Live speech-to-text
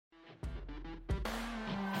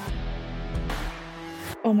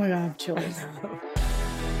Oh my God, I have I chills. know.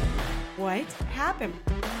 What happened?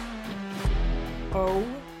 Oh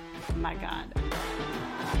my God.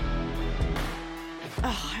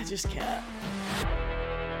 Oh, I just can't.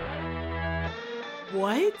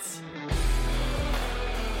 What?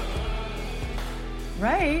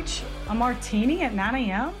 Rach, a martini at 9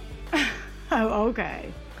 a.m.? Oh,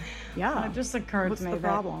 okay. Yeah. It just occurred What's to me the that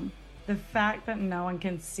problem? the fact that no one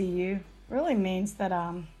can see you really means that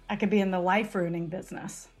I could be in the life-ruining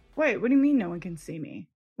business. Wait, what do you mean no one can see me?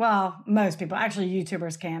 Well, most people, actually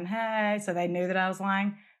YouTubers can. Hey, so they knew that I was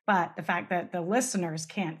lying. But the fact that the listeners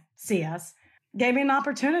can't see us gave me an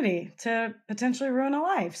opportunity to potentially ruin a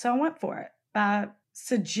life. So I went for it by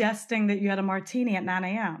suggesting that you had a martini at 9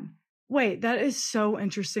 a.m. Wait, that is so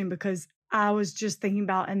interesting because I was just thinking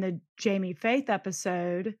about in the Jamie Faith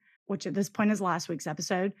episode, which at this point is last week's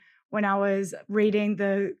episode, when I was reading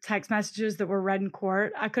the text messages that were read in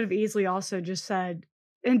court, I could have easily also just said,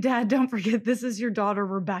 and Dad, don't forget, this is your daughter,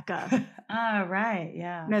 Rebecca. Oh, right.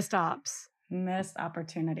 Yeah. Missed ops. Missed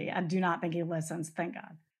opportunity. I do not think he listens. Thank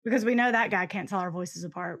God. Because we know that guy can't tell our voices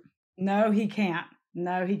apart. No, he can't.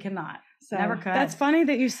 No, he cannot. So Never could. That's funny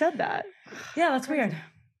that you said that. Yeah, that's weird.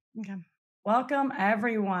 Okay. Welcome,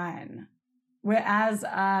 everyone. As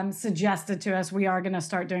suggested to us, we are going to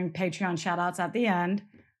start doing Patreon shout-outs at the end.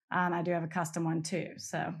 I do have a custom one, too,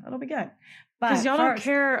 so it'll be good. Because y'all don't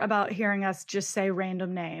care about hearing us just say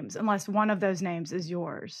random names unless one of those names is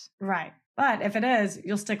yours. Right. But if it is,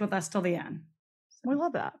 you'll stick with us till the end. We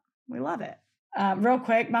love that. We love it. Real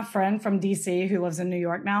quick, my friend from DC who lives in New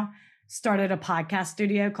York now started a podcast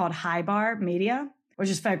studio called High Bar Media, which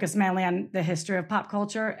is focused mainly on the history of pop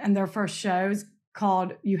culture. And their first show's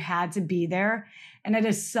called You Had to Be There. And it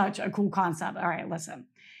is such a cool concept. All right, listen.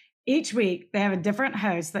 Each week, they have a different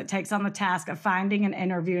host that takes on the task of finding and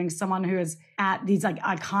interviewing someone who is at these like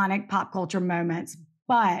iconic pop culture moments.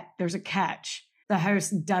 But there's a catch. The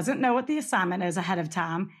host doesn't know what the assignment is ahead of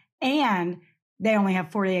time, and they only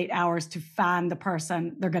have 48 hours to find the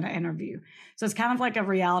person they're going to interview. So it's kind of like a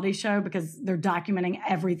reality show because they're documenting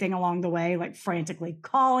everything along the way, like frantically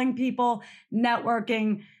calling people,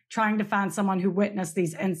 networking, trying to find someone who witnessed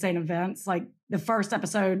these insane events. Like the first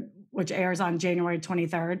episode, which airs on January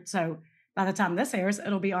 23rd. So by the time this airs,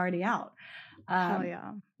 it'll be already out. Hell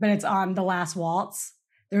yeah. But it's on The Last Waltz.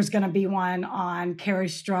 There's going to be one on Carrie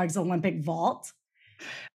Strugg's Olympic vault.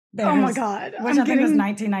 Oh my God. Which I think was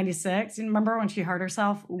 1996. You remember when she hurt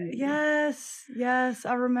herself? Ooh. Yes,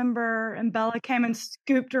 I remember. And Bella came and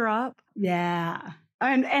scooped her up. Yeah.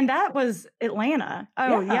 And that was Atlanta.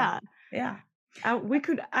 Oh, yeah. Yeah.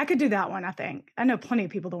 I could do that one, I think. I know plenty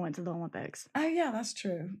of people that went to the Olympics. Oh, yeah, that's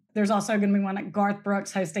true. There's also going to be one at Garth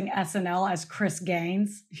Brooks hosting SNL as Chris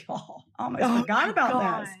Gaines. Y'all almost forgot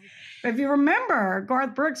about this. But if you remember,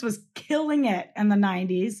 Garth Brooks was killing it in the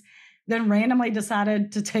 90s, then randomly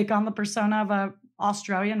decided to take on the persona of an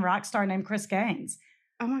Australian rock star named Chris Gaines.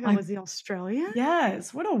 Oh my God, was he Australian?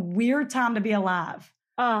 Yes. What a weird time to be alive.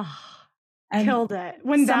 Oh, and killed it.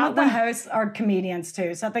 Some of the hosts are comedians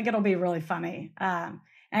too, so I think it'll be really funny. And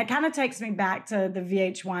it kind of takes me back to the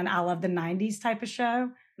VH1 I Love the 90s type of show.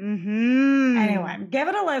 Mm-hmm. Anyway, give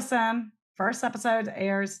it a listen. First episode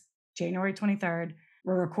airs January 23rd.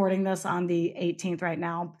 We're recording this on the 18th right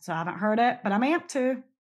now, so I haven't heard it, but I'm amped to.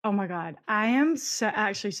 Oh my God. I am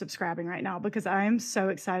actually subscribing right now because I am so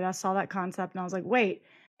excited. I saw that concept and I was like, wait.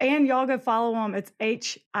 And y'all go follow them. It's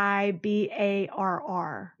HIBARR.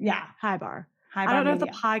 Yeah. High Bar. High I Bar don't know Media.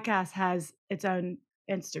 if the podcast has its own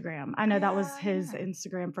Instagram. I know that was his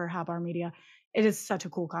Instagram for High Bar Media. It is such a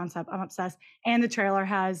cool concept. I'm obsessed. And the trailer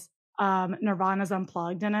has Nirvana's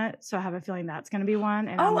Unplugged in it. So I have a feeling that's going to be one.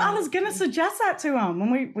 And I was going to suggest that to him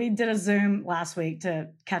when we did a Zoom last week to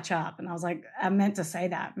catch up. And I was like, I meant to say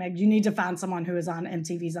that, Meg, you need to find someone who is on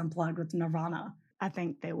MTV's Unplugged with Nirvana. I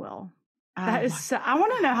think they will. That is so, I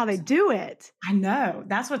want to know how they do it. I know.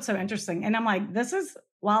 That's what's so interesting. And I'm like,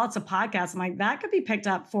 while it's a podcast, I'm like, that could be picked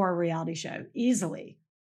up for a reality show easily.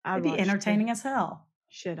 It'd be entertaining as hell.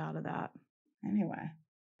 Shit out of that. Anyway.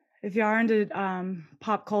 If you are into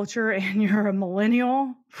pop culture and you're a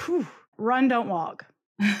millennial, run, don't walk.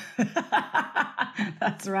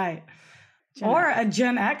 That's right. Or a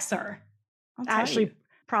Gen Xer. Actually,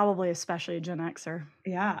 probably especially a Gen Xer.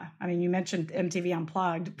 Yeah. I mean, you mentioned MTV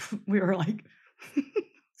Unplugged. We were like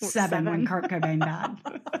 7 when Kurt Cobain died.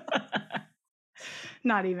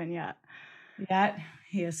 Not even yet. Yet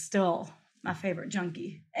he is still my favorite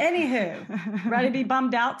junkie. Anywho, ready to be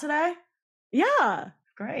bummed out today? Yeah.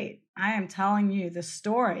 Great. I am telling you the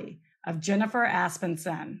story of Jennifer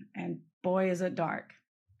Asbenson, and boy, is it dark.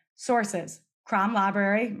 Sources: Crime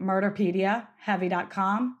Library, Murderpedia,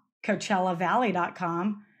 Heavy.com,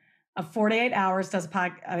 CoachellaValley.com. 48 Hours does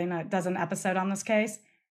an episode on this case,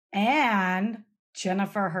 and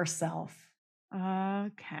Jennifer herself.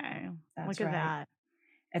 Okay. That's Look at right. that.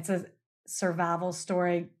 It's a survival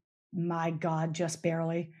story. My God, just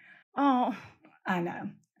barely. Oh, I know.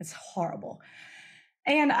 It's horrible.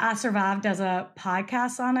 And I Survived does a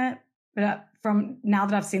podcast on it. But from now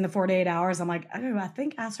that I've seen the 48 Hours, I'm like, oh, I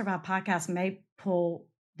think I Survived podcast may pull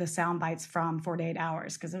the sound bites from 48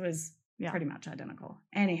 Hours because it was pretty much identical.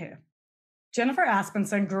 Anywho, Jennifer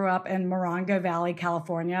Asbenson grew up in Morongo Valley,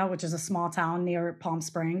 California, which is a small town near Palm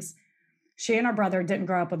Springs. She and her brother didn't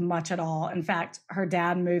grow up with much at all. In fact, her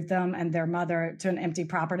dad moved them and their mother to an empty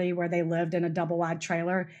property where they lived in a double-wide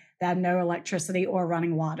trailer that had no electricity or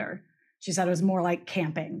running water. She said it was more like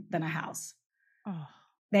camping than a house. Oh.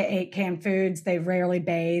 They ate canned foods. They rarely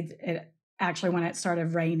bathed. Actually, when it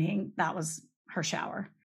started raining, that was her shower.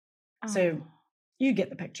 Oh. So you get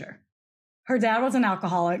the picture. Her dad was an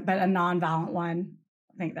alcoholic, but a nonviolent one.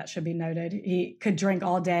 I think that should be noted. He could drink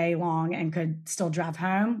all day long and could still drive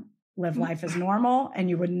home, live life as normal, and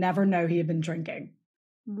you would never know he had been drinking.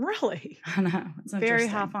 Really? I know. It's very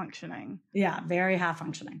high functioning. Yeah, very high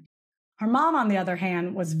functioning. Her mom, on the other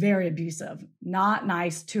hand, was very abusive, not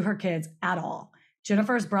nice to her kids at all.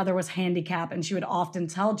 Jennifer's brother was handicapped, and she would often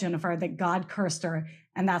tell Jennifer that God cursed her,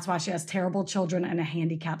 and that's why she has terrible children and a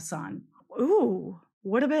handicapped son. Ooh,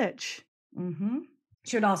 what a bitch. Mm-hmm.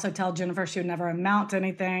 She would also tell Jennifer she would never amount to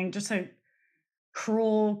anything. Just a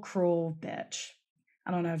cruel, cruel bitch.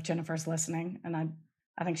 I don't know if Jennifer's listening, and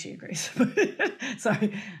I think she agrees.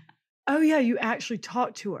 Sorry. Oh, yeah, you actually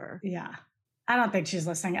talked to her. Yeah. I don't think she's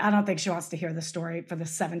listening. I don't think she wants to hear the story for the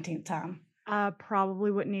 17th time. I probably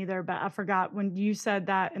wouldn't either, but I forgot when you said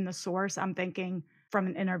that in the source, I'm thinking from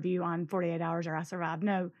an interview on 48 Hours or I Survived.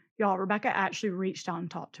 No, y'all, Rebecca actually reached out and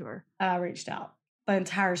talked to her. I reached out. The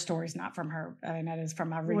entire story's not from her. I mean, that is from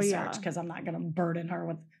my research because I'm not going to burden her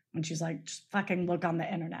with when she's like, just fucking look on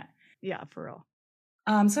the internet. Yeah, for real.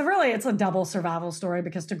 So really, it's a double survival story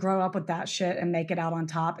because to grow up with that shit and make it out on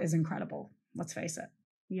top is incredible. Let's face it.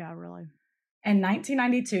 Yeah, really. In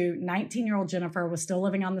 1992, 19-year-old Jennifer was still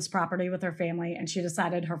living on this property with her family, and she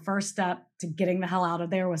decided her first step to getting the hell out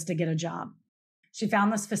of there was to get a job. She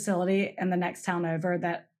found this facility in the next town over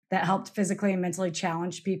that helped physically and mentally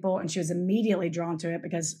challenged people, and she was immediately drawn to it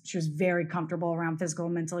because she was very comfortable around physical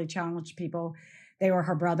and mentally challenged people. They were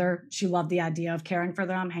her brother. She loved the idea of caring for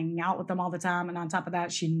them, hanging out with them all the time, and on top of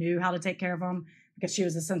that, she knew how to take care of them because she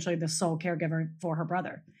was essentially the sole caregiver for her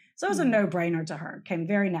brother. So it was a no-brainer to her, came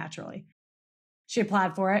very naturally. She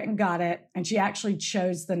applied for it and got it, and she actually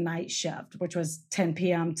chose the night shift, which was 10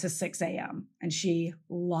 p.m. to 6 a.m., and she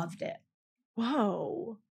loved it.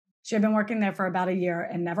 Whoa. She had been working there for about a year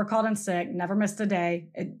and never called in sick, never missed a day.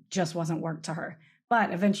 It just wasn't work to her.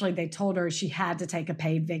 But eventually they told her she had to take a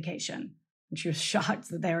paid vacation, and she was shocked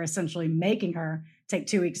that they were essentially making her take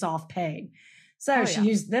 2 weeks off paid. So she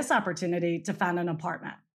used this opportunity to find an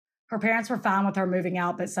apartment. Her parents were fine with her moving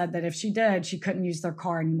out, but said that if she did, she couldn't use their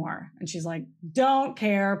car anymore. And she's like, don't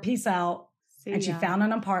care, peace out. And she found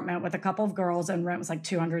an apartment with a couple of girls, and rent was like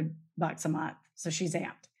 $200 a month. So she's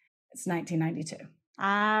amped. It's 1992.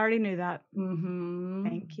 I already knew that. Mm-hmm.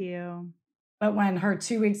 Thank you. But when her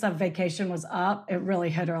 2 weeks of vacation was up, it really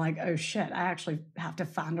hit her like, oh shit, I actually have to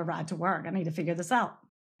find a ride to work. I need to figure this out.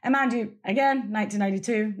 And mind you, again,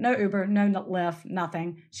 1992, no Uber, no Lyft,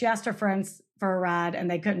 nothing. She asked her friends for a ride and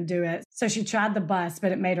they couldn't do it. So she tried the bus,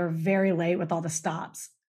 but it made her very late with all the stops.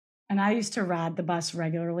 And I used to ride the bus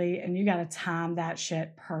regularly, and you got to time that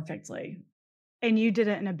shit perfectly. And you did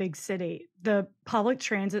it in a big city. The public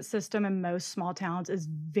transit system in most small towns is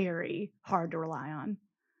very hard to rely on.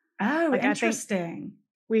 Oh, like, interesting.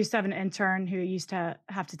 We used to have an intern who used to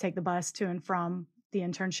have to take the bus to and from the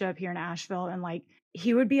internship here in Asheville. And like,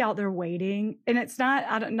 he would be out there waiting, and it's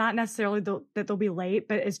not necessarily that they'll be late,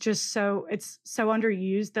 but it's just it's so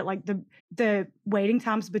underused that like the waiting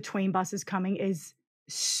times between buses coming is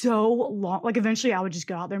so long. Like eventually I would just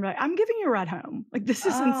go out there and be like, I'm giving you a ride home. Like this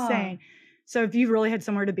is insane. So if you really had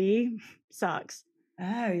somewhere to be, sucks.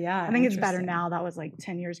 Oh yeah. I think it's better now. That was like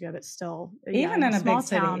 10 years ago, but still, even in a small big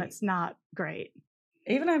city, town, it's not great.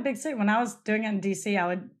 Even in a big city, when I was doing it in DC, I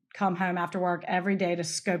would come home after work every day to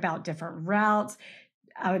scope out different routes.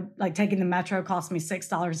 I would like taking the metro cost me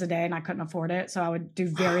 $6 a day, and I couldn't afford it. So I would do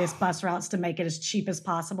various bus routes to make it as cheap as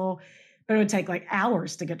possible, but it would take like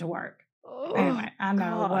hours to get to work. Anyway, I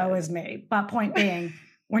know, woe is me. But point being,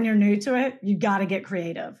 when you're new to it, you got to get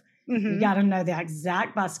creative. You got to know the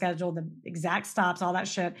exact bus schedule, the exact stops, all that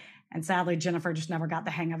shit. And sadly, Jennifer just never got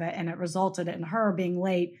the hang of it. And it resulted in her being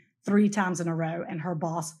late 3 times in a row. And her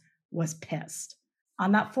boss was pissed.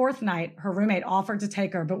 On that fourth night, her roommate offered to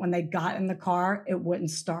take her, but when they got in the car, it wouldn't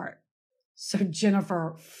start. So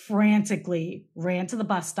Jennifer frantically ran to the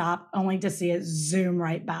bus stop, only to see it zoom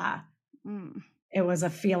right by. It was a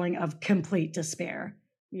feeling of complete despair.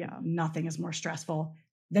 Yeah. Nothing is more stressful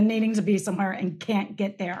than needing to be somewhere and can't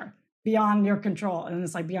get there, beyond your control. And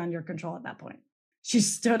it's like beyond your control at that point. She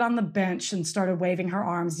stood on the bench and started waving her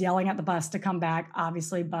arms, yelling at the bus to come back.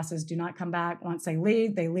 Obviously, buses do not come back. Once they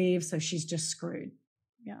leave. So she's just screwed.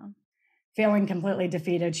 Yeah. Feeling completely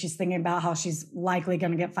defeated, she's thinking about how she's likely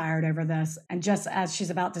going to get fired over this. And just as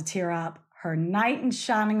she's about to tear up, her knight in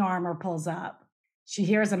shining armor pulls up. She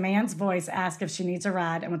hears a man's voice ask if she needs a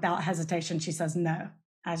ride, and without hesitation, she says no,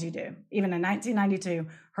 as you do. Even in 1992,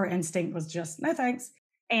 her instinct was just, no thanks.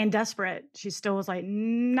 And desperate. She still was like,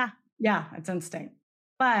 nah. Yeah, it's instinct.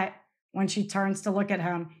 But when she turns to look at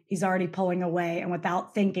him, he's already pulling away, and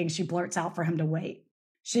without thinking, she blurts out for him to wait.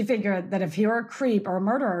 She figured that if he were a creep or a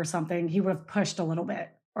murderer or something, he would have pushed a little bit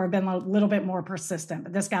or been a little bit more persistent.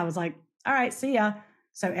 But this guy was like, all right, see ya.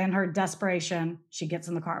 So in her desperation, she gets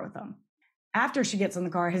in the car with him. After she gets in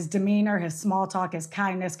the car, his demeanor, his small talk, his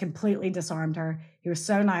kindness completely disarmed her. He was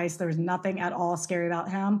so nice. There was nothing at all scary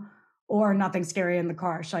about him or nothing scary in the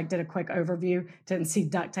car. She did a quick overview, didn't see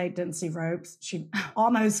duct tape, didn't see ropes. She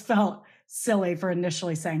almost felt silly for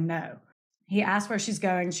initially saying no. He asks where she's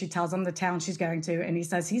going. She tells him the town she's going to, and he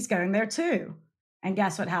says he's going there too. And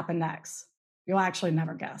guess what happened next? You'll actually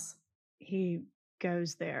never guess. He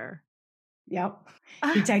goes there. Yep.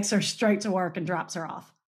 He takes her straight to work and drops her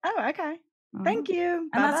off. Oh, okay. Thank you.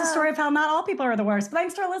 And that's the story of how not all people are the worst.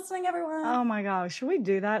 Thanks for listening, everyone. Oh my gosh. Should we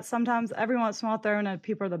do that sometimes? Every once in a while, throw in a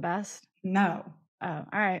people are the best? No. Oh, all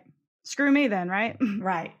right. Screw me then, right?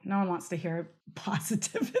 Right. No one wants to hear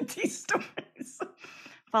positivity stories.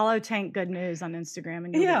 Follow Tank Good News on Instagram.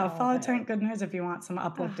 And follow Tank Good News if you want some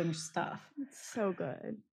uplifting stuff. It's so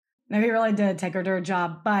good. No, he really did take her to her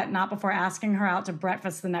job, but not before asking her out to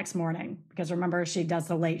breakfast the next morning. Because remember, she does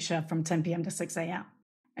the late shift from 10 p.m. to 6 a.m.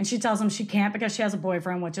 And she tells him she can't because she has a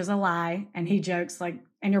boyfriend, which is a lie. And he jokes like,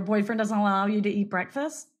 and your boyfriend doesn't allow you to eat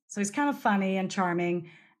breakfast? So he's kind of funny and charming.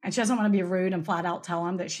 And she doesn't want to be rude and flat out tell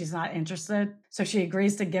him that she's not interested. So she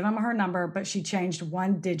agrees to give him her number, but she changed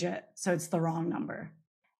one digit. So it's the wrong number.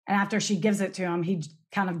 And after she gives it to him, he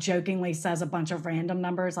kind of jokingly says a bunch of random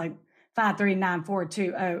numbers like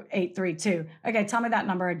 539420832. Okay, tell me that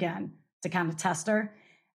number again to kind of test her.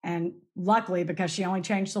 And luckily, because she only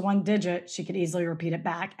changed the one digit, she could easily repeat it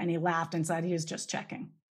back. And he laughed and said he was just checking.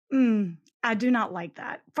 I do not like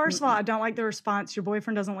that. First of all, I don't like the response. Your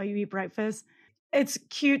boyfriend doesn't let you eat breakfast. It's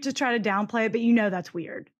cute to try to downplay it, but you know that's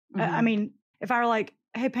weird. I mean, if I were like,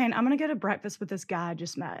 hey, Payne, I'm going to go to breakfast with this guy I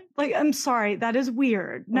just met. Like, I'm sorry, that is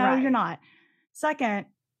weird. No, You're not. Second,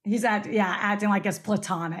 he's acting like it's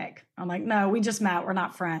platonic. I'm like, no, we just met. We're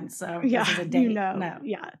not friends. So this is a date. No.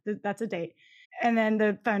 Yeah, that's a date. And then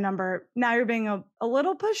the phone number. Now you're being a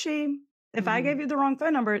little pushy. If I gave you the wrong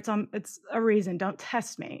phone number, it's a reason. Don't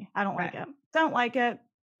test me. I don't like it. Don't like it.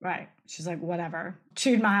 Right. She's like, whatever.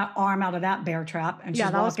 Chewed my arm out of that bear trap, and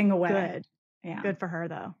she's walking away. Good. Yeah. Good for her,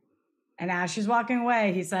 though. And as she's walking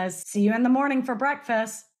away, he says, see you in the morning for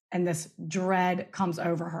breakfast. And this dread comes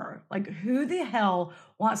over her. Like, who the hell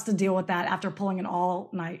wants to deal with that after pulling an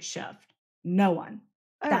all-night shift? No one.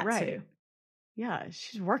 Oh, that right. too. Yeah,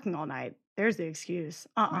 she's working all night. There's the excuse.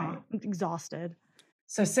 Right. I'm exhausted.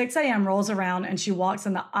 So 6 a.m. rolls around and she walks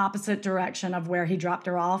in the opposite direction of where he dropped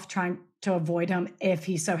her off, trying to avoid him if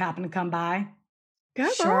he so happened to come by.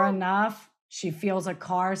 Sure enough, she feels a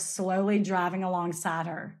car slowly driving alongside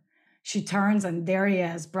her. She turns and there he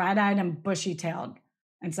is, bright-eyed and bushy-tailed,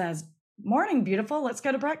 and says, morning, beautiful, let's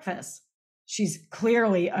go to breakfast. She's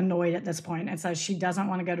clearly annoyed at this point and says she doesn't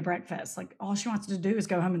want to go to breakfast. Like, all she wants to do is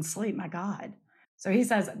go home and sleep, my God. So he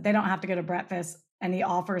says they don't have to go to breakfast, and he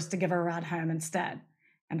offers to give her a ride home instead.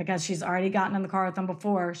 And because she's already gotten in the car with him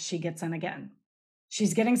before, she gets in again.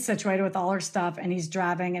 She's getting situated with all her stuff, and he's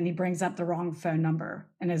driving, and he brings up the wrong phone number,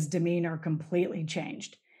 and his demeanor completely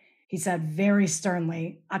changed. He said very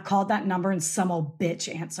sternly, I called that number and some old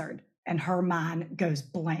bitch answered. And her mind goes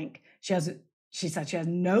blank. She said she has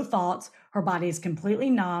no thoughts. Her body is completely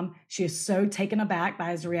numb. She is so taken aback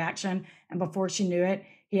by his reaction. And before she knew it,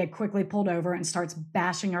 he had quickly pulled over and starts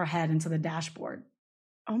bashing her head into the dashboard.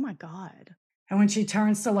 Oh my God. And when she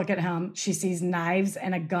turns to look at him, she sees knives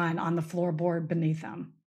and a gun on the floorboard beneath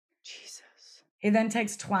him. Jesus. He then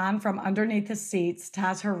takes twine from underneath his seats,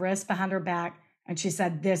 ties her wrists behind her back, and she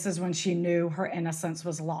said this is when she knew her innocence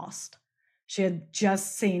was lost. She had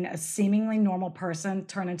just seen a seemingly normal person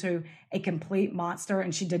turn into a complete monster,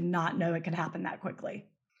 and she did not know it could happen that quickly.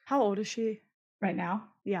 How old is she? Right now?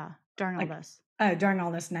 Yeah. During all this? Oh, during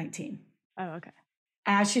all this, 19. Oh, okay.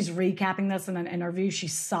 As she's recapping this in an interview,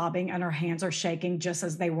 she's sobbing and her hands are shaking just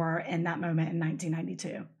as they were in that moment in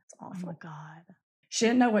 1992. It's awful. Oh my God. She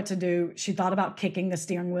didn't know what to do. She thought about kicking the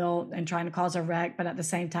steering wheel and trying to cause a wreck, but at the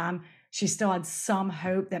same time, she still had some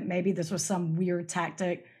hope that maybe this was some weird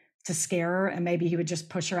tactic to scare her, and maybe he would just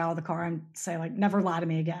push her out of the car and say, like, never lie to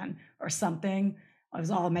me again or something. It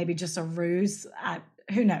was all maybe just a ruse.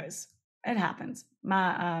 Who knows? It happens.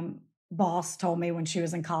 My boss told me when she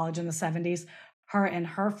was in college in the 70s, her and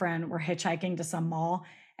her friend were hitchhiking to some mall,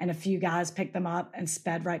 and a few guys picked them up and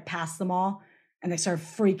sped right past the mall. And they started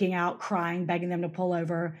freaking out, crying, begging them to pull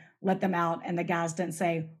over, let them out. And the guys didn't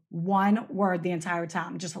say one word the entire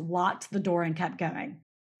time, just locked the door and kept going.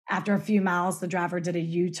 After a few miles, the driver did a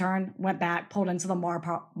U-turn, went back, pulled into the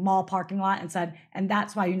mall parking lot and said, and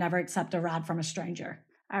that's why you never accept a ride from a stranger.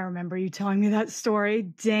 I remember you telling me that story.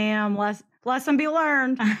 Damn, lesson be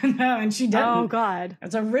learned. No, and she didn't. Oh, God.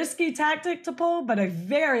 It's a risky tactic to pull, but a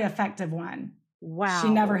very effective one. Wow. She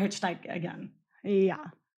never hitchhiked again. Yeah.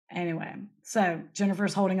 Anyway, so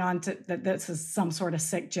Jennifer's holding on to that this is some sort of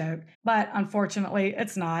sick joke, but unfortunately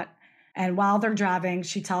it's not. And while they're driving,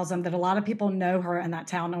 she tells them that a lot of people know her in that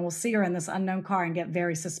town and will see her in this unknown car and get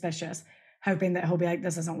very suspicious, hoping that he'll be like,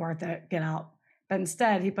 this isn't worth it, get out. But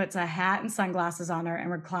instead, he puts a hat and sunglasses on her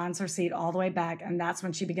and reclines her seat all the way back. And that's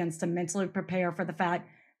when she begins to mentally prepare for the fact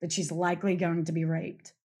that she's likely going to be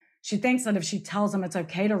raped. She thinks that if she tells him it's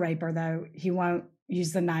okay to rape her, though, he won't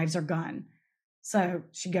use the knives or gun. So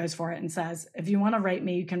she goes for it and says, if you want to rape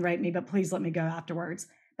me, you can rape me, but please let me go afterwards.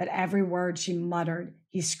 But every word she muttered,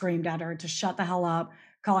 he screamed at her to shut the hell up,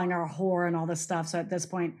 calling her a whore and all this stuff. So at this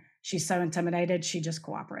point, she's so intimidated, she just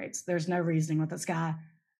cooperates. There's no reasoning with this guy.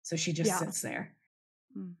 So she just sits there.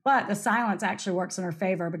 But the silence actually works in her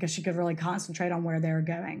favor because she could really concentrate on where they were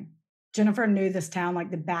going. Jennifer knew this town like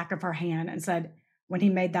the back of her hand and said when he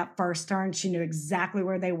made that first turn, she knew exactly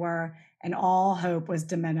where they were and all hope was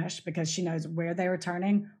diminished because she knows where they were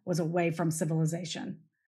turning was away from civilization.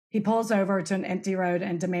 He pulls over to an empty road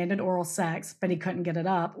and demanded oral sex, but he couldn't get it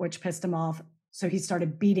up, which pissed him off. So he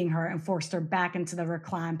started beating her and forced her back into the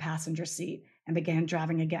reclined passenger seat and began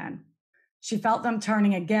driving again. She felt them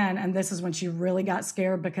turning again, and this is when she really got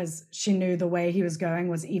scared because she knew the way he was going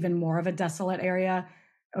was even more of a desolate area.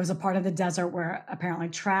 It was a part of the desert where apparently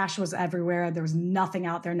trash was everywhere. There was nothing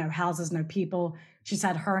out there, no houses, no people. She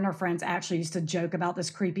said her and her friends actually used to joke about this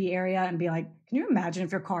creepy area and be like, can you imagine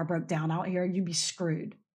if your car broke down out here? You'd be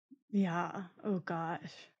screwed. Yeah. Oh,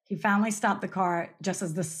 gosh. He finally stopped the car just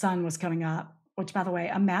as the sun was coming up, which, by the way,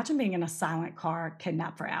 imagine being in a silent car,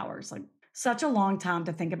 kidnapped for hours. Like, such a long time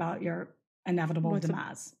to think about your inevitable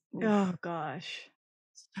demise. Oh, gosh.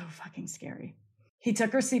 So fucking scary. He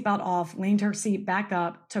took her seatbelt off, leaned her seat back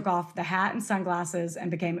up, took off the hat and sunglasses, and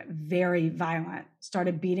became very violent.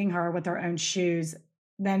 Started beating her with her own shoes.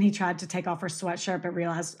 Then he tried to take off her sweatshirt, but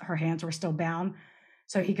realized her hands were still bound.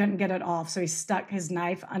 So he couldn't get it off. So he stuck his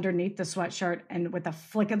knife underneath the sweatshirt and with a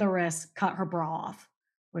flick of the wrist, cut her bra off.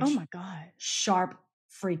 Which, oh my God. Sharp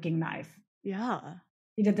freaking knife. Yeah.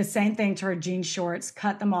 He did the same thing to her jean shorts,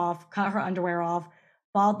 cut them off, cut her underwear off,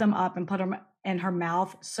 balled them up and put them in her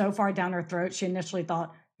mouth so far down her throat, she initially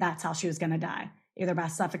thought that's how she was going to die, either by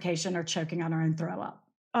suffocation or choking on her own throw up.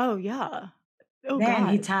 Oh, yeah. Oh, then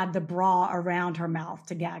God. he tied the bra around her mouth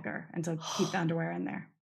to gag her and to keep the underwear in there.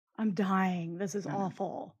 I'm dying. This is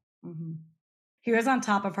awful. Mm-hmm. He was on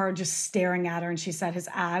top of her, just staring at her, and she said his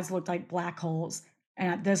eyes looked like black holes.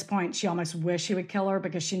 And at this point, she almost wished he would kill her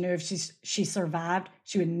because she knew if she survived,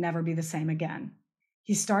 she would never be the same again.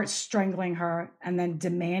 He starts strangling her and then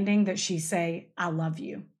demanding that she say, I love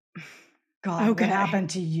you. God, okay. What happened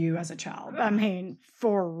to you as a child? I mean,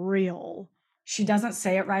 for real. She doesn't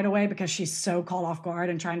say it right away because she's so caught off guard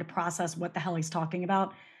and trying to process what the hell he's talking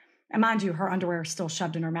about. And mind you, her underwear is still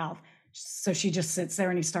shoved in her mouth. So she just sits there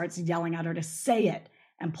and he starts yelling at her to say it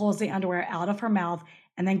and pulls the underwear out of her mouth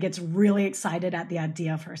and then gets really excited at the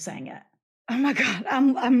idea of her saying it. Oh my God,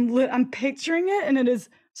 I'm picturing it and it is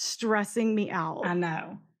stressing me out. I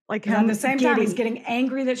know. Like at the same time, he's getting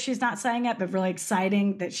angry that she's not saying it, but really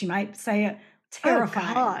exciting that she might say it.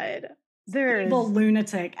 Terrifying. Oh God. There's evil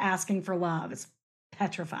lunatic asking for love. It's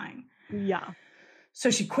petrifying. Yeah. So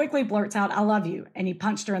she quickly blurts out, I love you. And he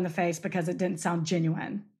punched her in the face because it didn't sound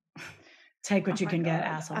genuine. Take what you can get,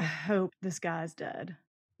 asshole. I hope this guy's dead.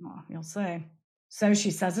 Well, you'll see. So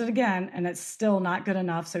she says it again, and it's still not good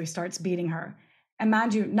enough, so he starts beating her. And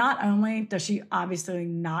mind you, not only does she obviously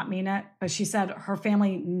not mean it, but she said her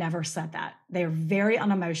family never said that. They are very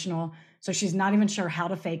unemotional, so she's not even sure how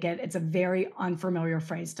to fake it. It's a very unfamiliar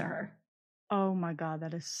phrase to her. Oh my God,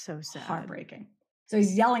 that is so sad. Heartbreaking. So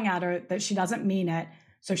he's yelling at her that she doesn't mean it.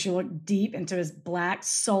 So she looked deep into his black,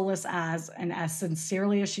 soulless eyes and as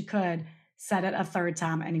sincerely as she could, said it a third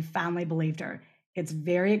time, and he finally believed her. Gets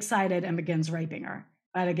very excited and begins raping her.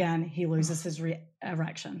 But again, he loses his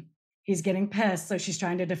erection. He's getting pissed, so she's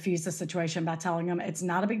trying to diffuse the situation by telling him it's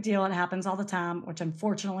not a big deal, it happens all the time, which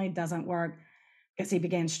unfortunately doesn't work because he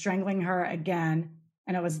began strangling her again,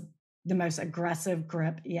 and it was the most aggressive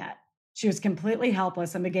grip yet. She was completely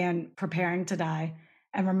helpless and began preparing to die,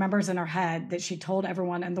 and remembers in her head that she told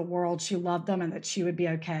everyone in the world she loved them and that she would be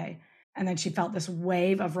okay. And then she felt this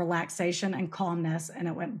wave of relaxation and calmness, and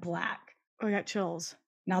it went black. Oh, I got chills.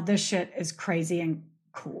 Now, this shit is crazy and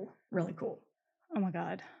cool, really cool. Oh my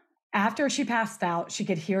God. After she passed out, she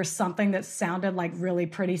could hear something that sounded like really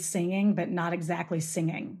pretty singing, but not exactly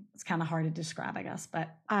singing. It's kind of hard to describe, I guess, but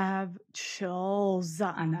I have chills.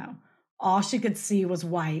 I know. All she could see was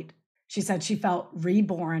white. She said she felt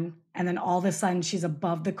reborn, and then all of a sudden she's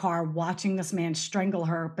above the car watching this man strangle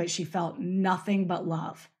her, but she felt nothing but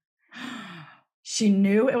love. She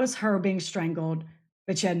knew it was her being strangled,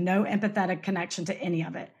 but she had no empathetic connection to any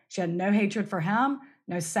of it. She had no hatred for him,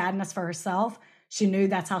 no sadness for herself. She knew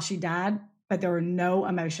that's how she died, but there were no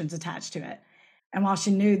emotions attached to it. And while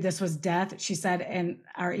she knew this was death, she said in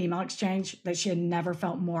our email exchange that she had never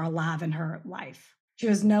felt more alive in her life. She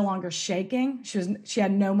was no longer shaking. She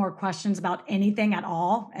had no more questions about anything at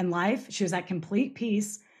all in life. She was at complete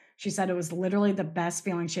peace. She said it was literally the best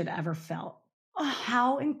feeling she had ever felt. Oh,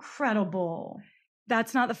 how incredible.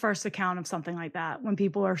 That's not the first account of something like that. When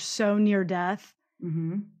people are so near death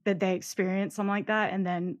that they experience something like that and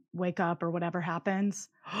then wake up or whatever happens.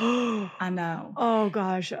 I know. Oh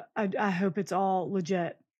gosh. I hope it's all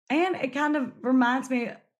legit. And it kind of reminds me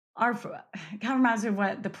of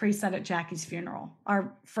what the priest said at Jackie's funeral.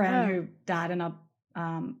 Our friend who died in a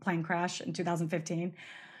plane crash in 2015.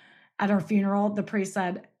 At her funeral, the priest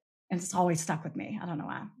said, and it's always stuck with me, I don't know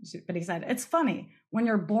why, but he said, it's funny. When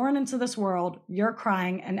you're born into this world, you're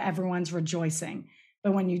crying and everyone's rejoicing.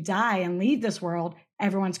 But when you die and leave this world,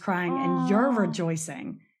 everyone's crying and you're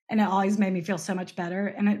rejoicing. And it always made me feel so much better.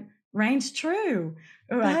 And it reigns true.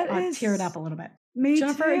 Ooh, I teared up a little bit.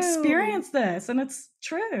 Jennifer experienced this, and it's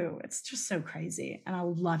true. It's just so crazy, and I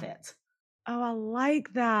love it. Oh, I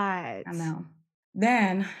like that. I know.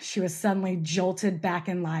 Then she was suddenly jolted back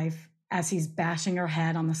in life as he's bashing her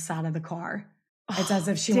head on the side of the car. It's as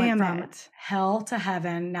if she went from hell to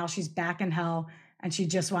heaven. Now she's back in hell, and she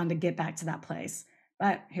just wanted to get back to that place.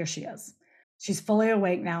 But here she is. She's fully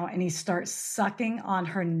awake now, and he starts sucking on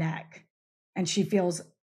her neck, and she feels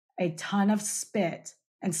a ton of spit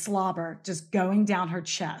and slobber just going down her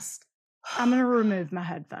chest. I'm going to remove my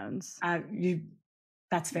headphones.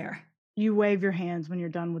 That's fair. You wave your hands when you're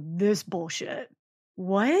done with this bullshit.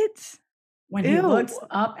 What? When he looks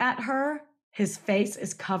up at her, his face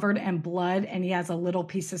is covered in blood and he has a little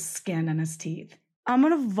piece of skin in his teeth. I'm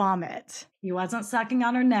going to vomit. He wasn't sucking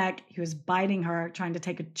on her neck. He was biting her, trying to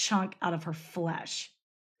take a chunk out of her flesh.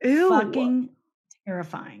 Ew. Fucking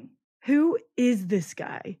terrifying. Who is this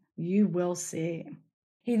guy? You will see.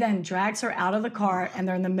 He then drags her out of the car and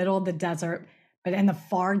they're in the middle of the desert, but in the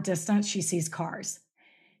far distance, she sees cars.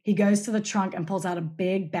 He goes to the trunk and pulls out a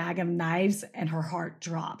big bag of knives and her heart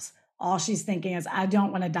drops. All she's thinking is, I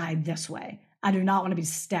don't want to die this way. I do not want to be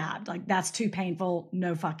stabbed. Like, that's too painful.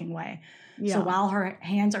 No fucking way. Yeah. So while her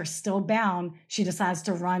hands are still bound, she decides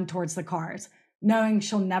to run towards the cars, knowing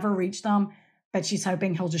she'll never reach them, but she's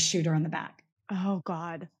hoping he'll just shoot her in the back. Oh,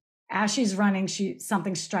 God. As she's running,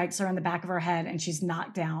 something strikes her in the back of her head and she's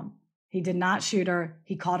knocked down. He did not shoot her.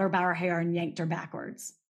 He caught her by her hair and yanked her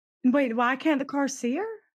backwards. Wait, why can't the car see her?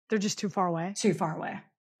 They're just too far away? Too far away.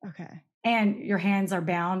 Okay. And your hands are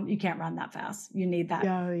bound. You can't run that fast. You need that.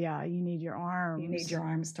 Oh, yeah. You need your arms. You need your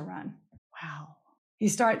arms to run. Wow. He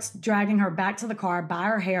starts dragging her back to the car by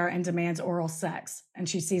her hair and demands oral sex. And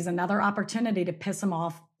she sees another opportunity to piss him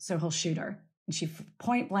off, so he'll shoot her. And she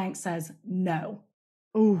point blank says no.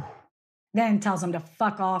 Ooh. Then tells him to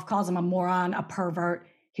fuck off, calls him a moron, a pervert.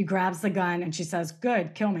 He grabs the gun and she says,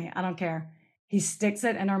 good, kill me. I don't care. He sticks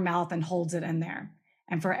it in her mouth and holds it in there.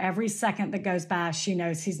 And for every second that goes by, she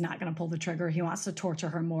knows he's not going to pull the trigger. He wants to torture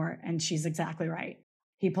her more. And she's exactly right.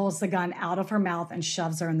 He pulls the gun out of her mouth and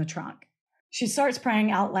shoves her in the trunk. She starts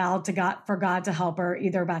praying out loud for God to help her,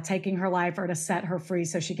 either by taking her life or to set her free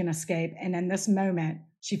so she can escape. And in this moment,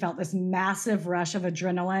 she felt this massive rush of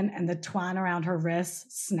adrenaline and the twine around her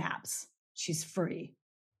wrists snaps. She's free.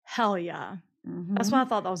 Hell yeah. Mm-hmm. That's why I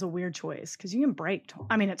thought that was a weird choice, because you can break.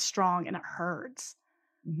 I mean, it's strong and it hurts.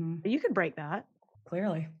 Mm-hmm. But you could break that.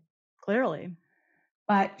 Clearly.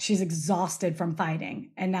 But she's exhausted from fighting.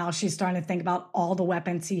 And now she's starting to think about all the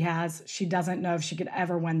weapons he has. She doesn't know if she could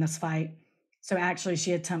ever win this fight. So actually,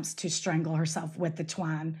 she attempts to strangle herself with the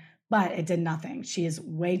twine, but it did nothing. She is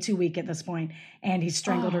way too weak at this point, and he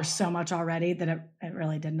strangled her so much already that it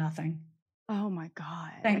really did nothing. Oh my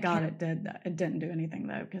God. Thank God it did. It didn't do anything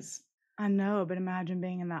though, because I know, but imagine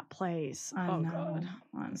being in that place. I know.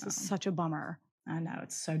 God. This is such a bummer. I know,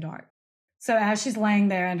 it's so dark. So as she's laying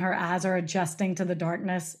there and her eyes are adjusting to the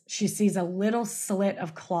darkness, she sees a little slit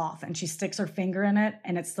of cloth and she sticks her finger in it,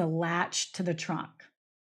 and it's the latch to the trunk.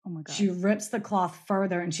 Oh my God. She rips the cloth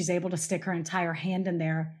further and she's able to stick her entire hand in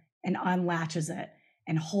there and unlatches it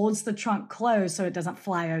and holds the trunk closed so it doesn't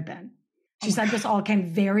fly open. She said this all came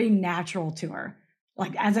very natural to her,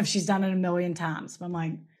 like as if she's done it a million times. But I'm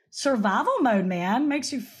like, survival mode, man,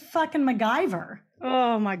 makes you fucking MacGyver.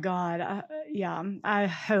 Oh my God. Yeah, I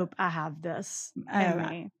hope I have this in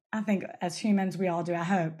me. I think as humans, we all do. I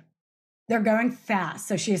hope. They're going fast.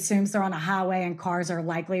 So she assumes they're on a highway and cars are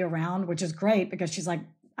likely around, which is great because she's like,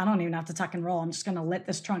 I don't even have to tuck and roll. I'm just going to let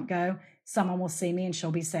this trunk go. Someone will see me and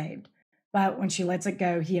she'll be saved. But when she lets it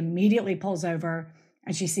go, he immediately pulls over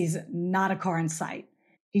and she sees not a car in sight.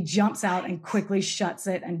 He jumps out and quickly shuts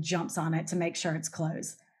it and jumps on it to make sure it's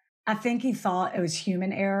closed. I think he thought it was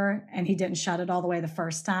human error and he didn't shut it all the way the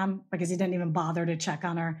first time because he didn't even bother to check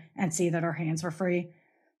on her and see that her hands were free.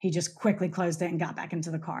 He just quickly closed it and got back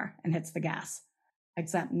into the car and hits the gas.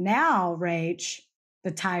 Except now, Rach,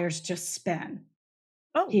 the tires just spin.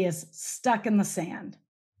 Oh. He is stuck in the sand.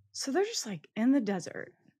 So they're just like in the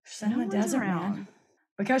desert. She's in the desert, man.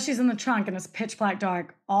 Because she's in the trunk and it's pitch black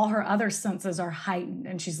dark, all her other senses are heightened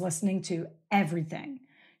and she's listening to everything.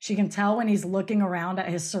 She can tell when he's looking around at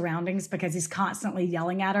his surroundings because he's constantly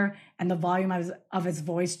yelling at her and the volume of his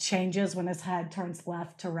voice changes when his head turns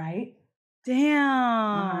left to right.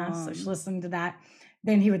 Damn. So she's listening to that.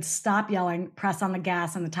 Then he would stop yelling, press on the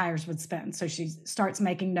gas, and the tires would spin. So she starts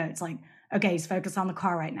making notes like, okay, he's focused on the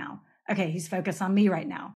car right now. Okay, he's focused on me right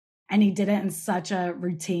now. And he did it in such a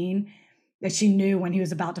routine that she knew when he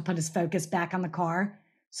was about to put his focus back on the car.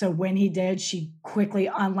 So when he did, she quickly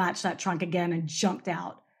unlatched that trunk again and jumped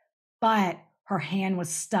out. But her hand was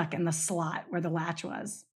stuck in the slot where the latch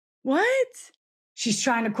was. What? She's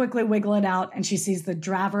trying to quickly wiggle it out and she sees the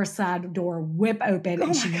driver's side door whip open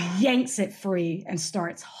and she yanks it free and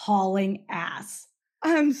starts hauling ass.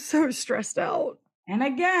 I'm so stressed out. And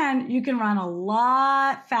again, you can run a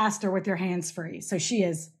lot faster with your hands free. So she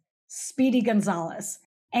is Speedy Gonzalez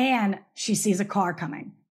and she sees a car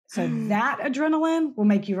coming. So that adrenaline will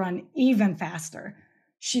make you run even faster.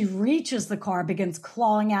 She reaches the car, begins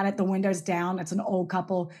clawing at it, the windows down. It's an old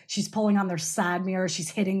couple. She's pulling on their side mirror.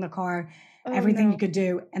 She's hitting the car. Everything you could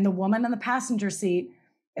do. And the woman in the passenger seat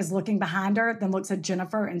is looking behind her, then looks at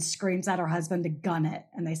Jennifer and screams at her husband to gun it.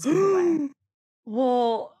 And they speed away.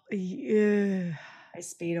 Well, yeah. They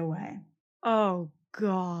speed away. Oh,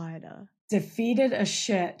 God. Defeated as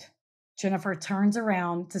shit, Jennifer turns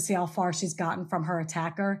around to see how far she's gotten from her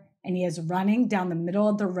attacker. And he is running down the middle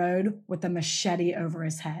of the road with a machete over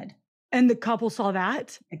his head. And the couple saw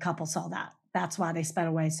that? The couple saw that. That's why they sped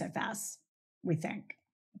away so fast, we think.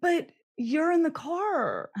 But you're in the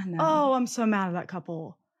car. I know. Oh, I'm so mad at that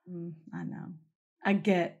couple. I know. I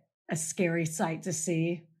get a scary sight to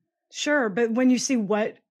see. Sure, but when you see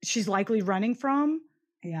what she's likely running from,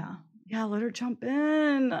 yeah, let her jump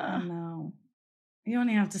in. I know. You don't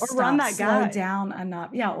even have to or stop, run that guy. slow down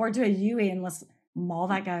enough. Yeah, or do a U-E and let's maul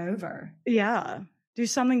that guy over. Yeah, do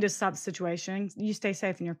something to stop the situation. You stay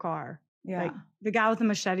safe in your car. Yeah, like, the guy with the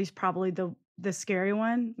machete is probably the scary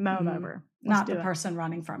one. Mow him over. Not the person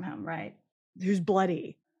running from him, right? Who's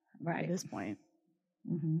bloody, right, at this point.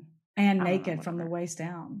 And naked from the waist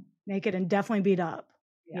down. Naked and definitely beat up.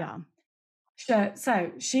 Yeah.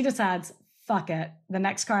 So she decides, fuck it. The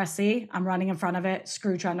next car I see, I'm running in front of it.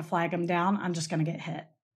 Screw trying to flag him down. I'm just going to get hit.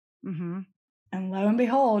 And lo and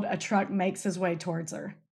behold, a truck makes his way towards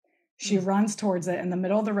her. She runs towards it in the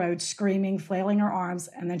middle of the road, screaming, flailing her arms,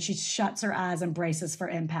 and then she shuts her eyes and braces for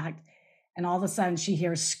impact. And all of a sudden, she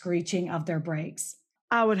hears screeching of their brakes.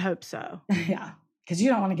 I would hope so. Yeah, because you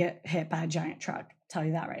don't want to get hit by a giant truck. I'll tell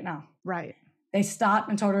you that right now. Right. They stopped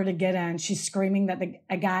and told her to get in. She's screaming that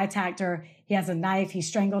a guy attacked her. He has a knife. He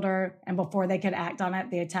strangled her. And before they could act on it,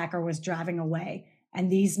 the attacker was driving away. And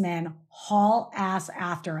these men haul ass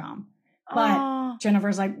after him. But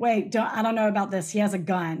Jennifer's like, wait, I don't know about this. He has a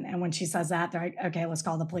gun. And when she says that, they're like, okay, let's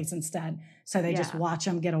call the police instead. So they just watch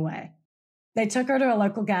him get away. They took her to a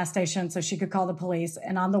local gas station so she could call the police.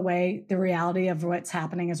 And on the way, the reality of what's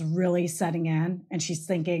happening is really setting in. And she's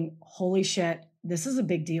thinking, holy shit, this is a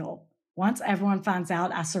big deal. Once everyone finds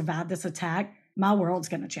out I survived this attack, my world's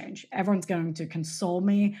going to change. Everyone's going to console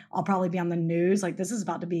me. I'll probably be on the news. Like, this is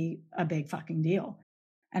about to be a big fucking deal.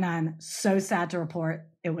 And I'm so sad to report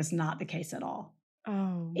it was not the case at all.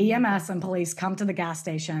 Oh. EMS and police come to the gas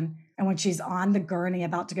station, and when she's on the gurney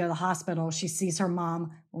about to go to the hospital, she sees her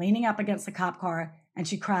mom leaning up against the cop car, and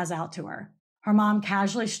she cries out to her. Her mom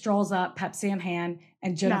casually strolls up, Pepsi in hand,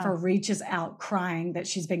 and Jennifer reaches out crying that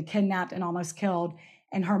she's been kidnapped and almost killed.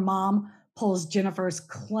 And her mom pulls Jennifer's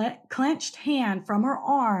clenched hand from her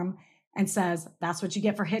arm and says, "That's what you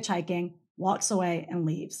get for hitchhiking," walks away and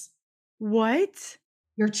leaves. What?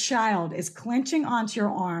 Your child is clenching onto your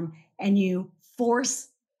arm and you force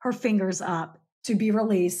her fingers up to be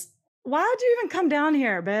released. Why'd you even come down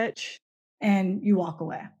here, bitch? And you walk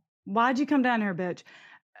away. Why'd you come down here, bitch?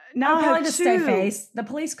 Now I'll probably just stay face. The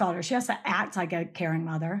police called her. She has to act like a caring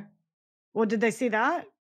mother. Well, did they see that?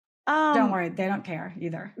 Don't worry. They don't care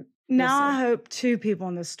either. Now I hope 2 people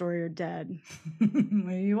in this story are dead.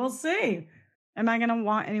 You will see. Am I going to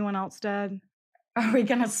want anyone else dead? Are we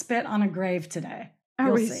going to spit on a grave today?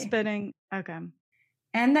 Are we spitting? Okay.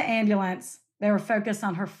 In the ambulance, they were focused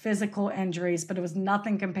on her physical injuries, but it was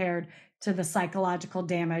nothing compared to the psychological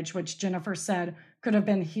damage, which Jennifer said could have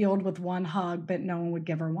been healed with one hug, but no one would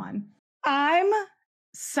give her one. I'm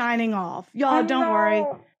signing off. Y'all, don't worry.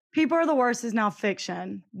 People Are the Worst is now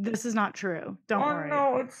fiction. This is not true. Don't worry.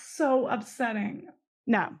 No, it's so upsetting.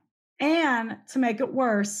 No. And to make it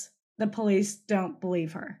worse, the police don't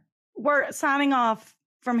believe her. We're signing off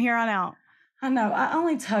from here on out. I know. I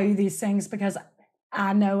only tell you these things because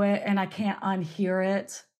I know it and I can't unhear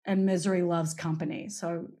it. And misery loves company.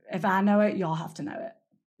 So if I know it, y'all have to know it.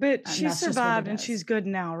 But she survived and she's good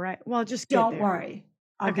now, right? Well, just don't worry.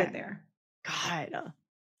 I'll get there. God.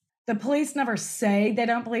 The police never say they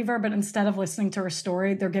don't believe her, but instead of listening to her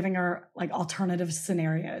story, they're giving her like alternative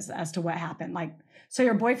scenarios as to what happened. Like, so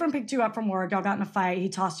your boyfriend picked you up from work. Y'all got in a fight. He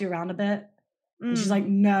tossed you around a bit. And she's like,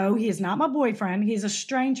 "No, he is not my boyfriend. He's a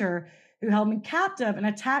stranger who held me captive and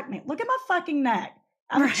attacked me. Look at my fucking neck.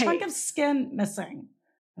 I have a chunk of skin missing."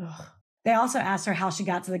 Ugh. They also asked her how she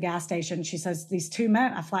got to the gas station. She says, "These 2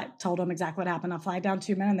 men," told them exactly what happened. "I flagged down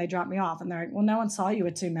 2 men and they dropped me off." And they're like, "Well, no one saw you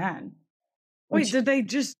with 2 men. Wait, did they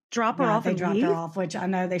just drop her off? They dropped her off, which I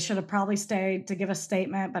know they should have probably stayed to give a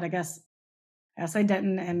statement, but I guess they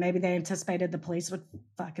didn't. And maybe they anticipated the police would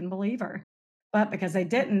fucking believe her. But because they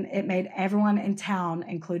didn't, it made everyone in town,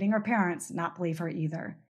 including her parents, not believe her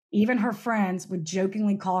either. Even her friends would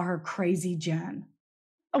jokingly call her Crazy Jen.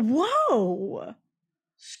 Whoa.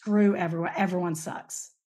 Screw everyone. Everyone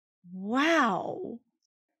sucks. Wow.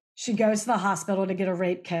 She goes to the hospital to get a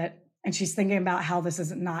rape kit, and she's thinking about how this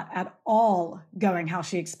is not at all going how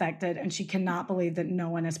she expected, and she cannot believe that no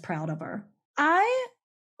one is proud of her.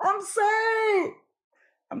 I'm sorry.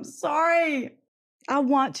 I'm sorry. I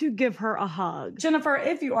want to give her a hug. Jennifer,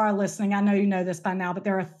 if you are listening, I know you know this by now, but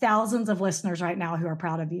there are thousands of listeners right now who are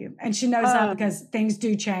proud of you. And she knows that because things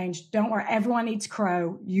do change. Don't worry. Everyone eats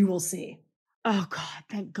crow. You will see. Oh, God.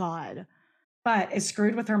 Thank God. But it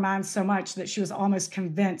screwed with her mind so much that she was almost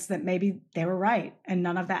convinced that maybe they were right and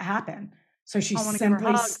none of that happened. So she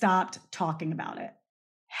simply stopped talking about it.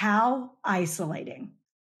 How isolating.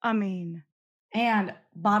 I mean. And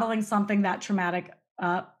bottling something that traumatic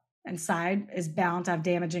up inside is bound to have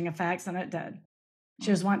damaging effects, and it did.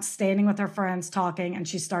 She was once standing with her friends talking, and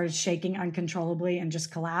she started shaking uncontrollably and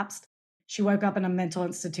just collapsed. She woke up in a mental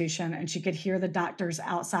institution, and she could hear the doctors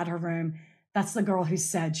outside her room. That's the girl who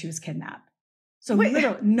said she was kidnapped. So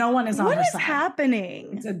literally, no one is on her side. What is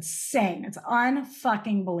happening? It's insane. It's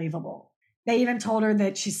unfucking believable. They even told her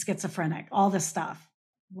that she's schizophrenic, all this stuff.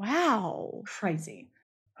 Wow. Crazy.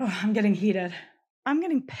 Oh, I'm getting heated. I'm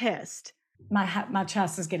getting pissed. My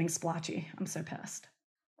chest is getting splotchy. I'm so pissed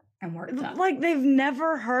and worked up. Like they've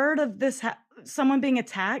never heard of this, someone being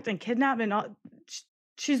attacked and kidnapped and all.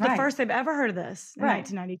 She's the first they've ever heard of this in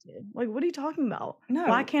 1992. Like, what are you talking about? No.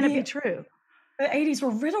 Why can't it be true? The 80s were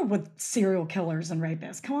riddled with serial killers and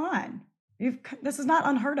rapists. Come on. This is not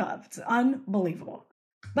unheard of. It's unbelievable.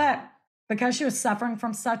 But because she was suffering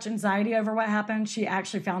from such anxiety over what happened, she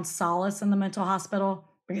actually found solace in the mental hospital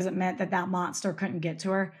because it meant that monster couldn't get to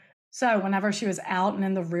her. So whenever she was out and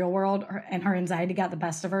in the real world and her anxiety got the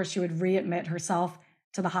best of her, she would readmit herself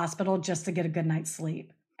to the hospital just to get a good night's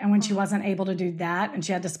sleep. And when she wasn't able to do that and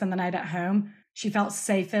she had to spend the night at home, she felt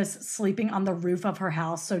safest sleeping on the roof of her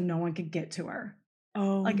house so no one could get to her.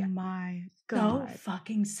 Oh my God. So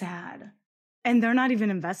fucking sad. And they're not even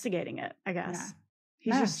investigating it, I guess.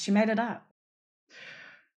 Yeah. She made it up.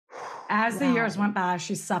 As the years went by,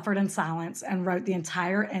 she suffered in silence and wrote the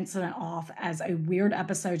entire incident off as a weird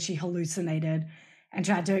episode she hallucinated and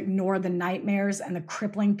tried to ignore the nightmares and the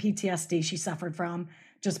crippling PTSD she suffered from,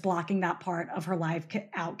 just blocking that part of her life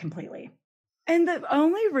out completely. And the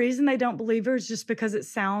only reason they don't believe her is just because it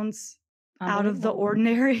sounds out of the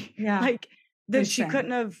ordinary. Yeah. Like that Insane. she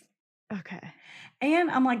couldn't have. Okay. And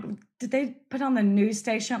I'm like, did they put on the news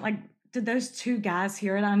station? Like, did those two guys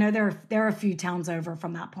hear it? I know they're a few towns over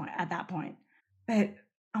from that point, but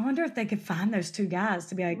I wonder if they could find those two guys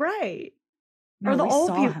to be like, right. No, or the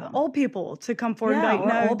old old people to come forward and be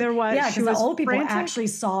like, no, there was. Yeah, because the old people frantic. actually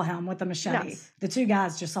saw him with the machete. Yes. The two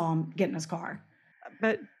guys just saw him get in his car.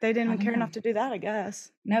 But they didn't care enough to do that, I guess.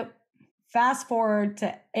 Nope. Fast forward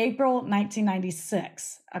to April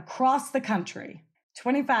 1996. Across the country,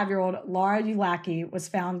 25-year-old Laura Ulacki was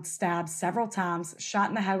found stabbed several times, shot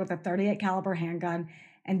in the head with a .38 caliber handgun,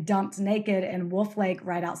 and dumped naked in Wolf Lake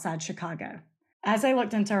right outside Chicago. As they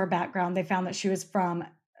looked into her background, they found out she was from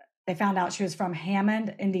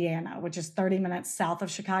Hammond, Indiana, which is 30 minutes south of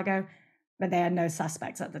Chicago, but they had no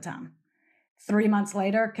suspects at the time. 3 months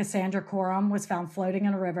later, Cassandra Coram was found floating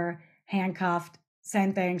in a river, handcuffed.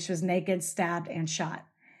 Same thing, she was naked, stabbed, and shot.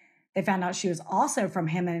 They found out she was also from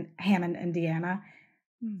Hammond, Indiana.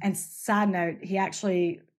 And side note, he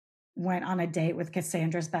actually went on a date with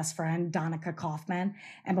Cassandra's best friend, Donica Kaufman.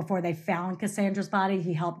 And before they found Cassandra's body,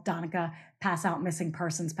 he helped Donica pass out missing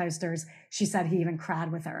persons posters. She said he even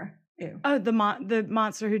cried with her. Ew. Oh, the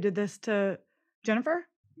monster who did this to Jennifer?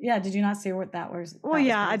 Yeah, did you not see what that was? Well,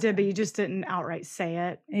 yeah, I did, but you just didn't outright say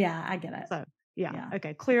it. Yeah, I get it. So, yeah.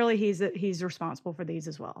 Okay. Clearly, he's responsible for these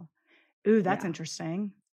as well. Ooh, that's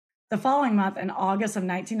interesting. The following month, in August of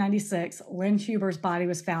 1996, Lynn Huber's body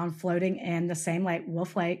was found floating in the same lake,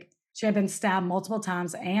 Wolf Lake. She had been stabbed multiple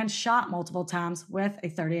times and shot multiple times with a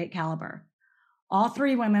 .38 caliber. All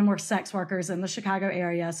three women were sex workers in the Chicago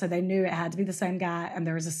area, so they knew it had to be the same guy, and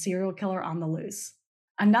there was a serial killer on the loose.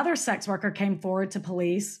 Another sex worker came forward to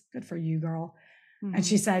police. Good for you, girl. Mm-hmm. And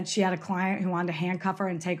she said she had a client who wanted to handcuff her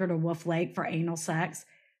and take her to Wolf Lake for anal sex,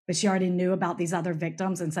 but she already knew about these other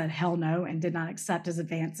victims and said hell no and did not accept his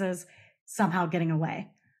advances, somehow getting away.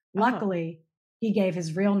 Luckily, he gave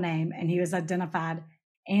his real name, and he was identified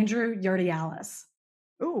Andrew Urdialis.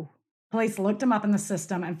 Ooh. Police looked him up in the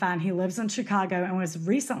system and found he lives in Chicago and was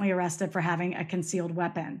recently arrested for having a concealed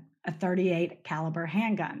weapon, a .38 caliber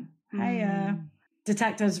handgun.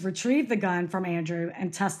 Detectives retrieved the gun from Andrew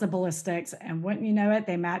and tested ballistics, and wouldn't you know it,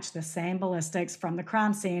 they matched the same ballistics from the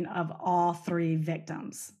crime scene of all three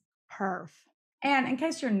victims. Perf. And in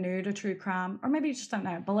case you're new to true crime, or maybe you just don't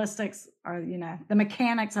know, ballistics are, the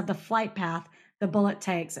mechanics of the flight path the bullet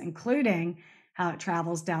takes, including how it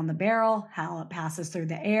travels down the barrel, how it passes through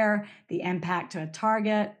the air, the impact to a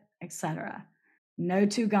target, etc. No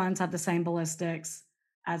two guns have the same ballistics.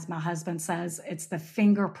 As my husband says, it's the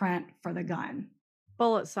fingerprint for the gun.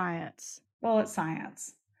 Bullet science. Bullet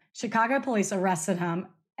science. Chicago police arrested him,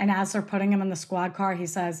 and as they're putting him in the squad car, he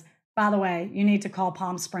says, by the way, you need to call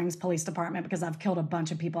Palm Springs Police Department because I've killed a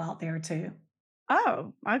bunch of people out there too.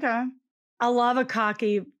 Oh, okay. I love a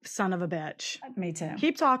cocky son of a bitch. Me too.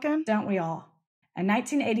 Keep talking. Don't we all? In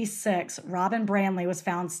 1986, Robin Brandley was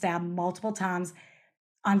found stabbed multiple times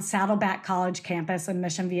on Saddleback College campus in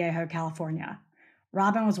Mission Viejo, California.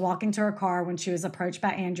 Robin was walking to her car when she was approached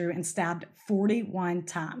by Andrew and stabbed 41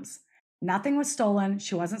 times. Nothing was stolen.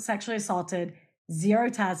 She wasn't sexually assaulted. Zero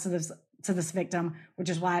ties to this victim, which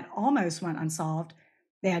is why it almost went unsolved.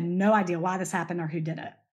 They had no idea why this happened or who did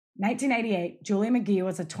it. 1988, Julie McGee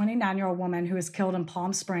was a 29-year-old woman who was killed in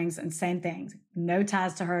Palm Springs, and same thing. No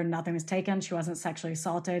ties to her. Nothing was taken. She wasn't sexually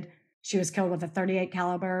assaulted. She was killed with a .38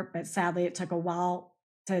 caliber, but sadly it took a while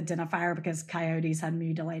to identify her because coyotes had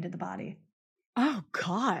mutilated the body. Oh,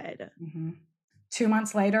 God. Mm-hmm. 2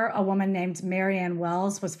 months later, a woman named Marianne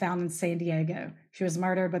Wells was found in San Diego. She was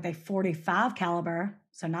murdered with a .45 caliber,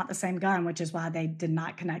 so not the same gun, which is why they did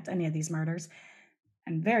not connect any of these murders.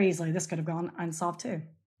 And very easily, this could have gone unsolved too.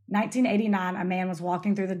 1989, a man was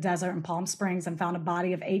walking through the desert in Palm Springs and found a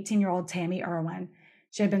body of 18-year-old Tammy Irwin.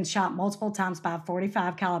 She had been shot multiple times by a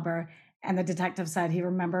 .45 caliber, and the detective said he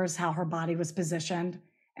remembers how her body was positioned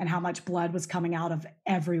and how much blood was coming out of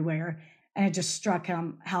everywhere. And it just struck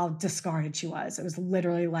him how discarded she was. It was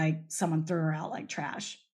literally like someone threw her out like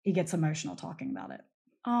trash. He gets emotional talking about it.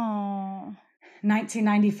 Oh.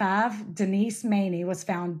 1995, Denise Maney was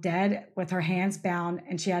found dead with her hands bound,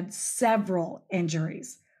 and she had several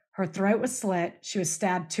injuries. Her throat was slit. She was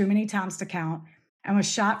stabbed too many times to count and was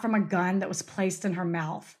shot from a gun that was placed in her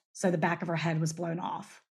mouth. So the back of her head was blown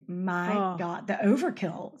off. My God, the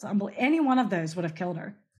overkill. Any one of those would have killed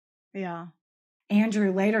her. Yeah.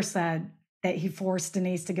 Andrew later said that he forced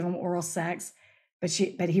Denise to give him oral sex,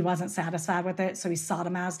 but he wasn't satisfied with it. So he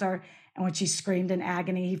sodomized her. And when she screamed in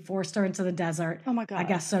agony, he forced her into the desert. Oh my God. I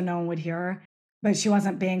guess so no one would hear her, but she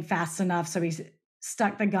wasn't being fast enough. So he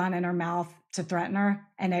stuck the gun in her mouth to threaten her,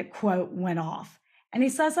 and it, quote, went off. And he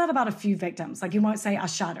says that about a few victims. Like, he won't say, I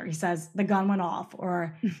shot her. He says, the gun went off.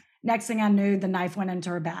 Or next thing I knew, the knife went into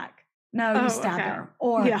her back. No, you stabbed her.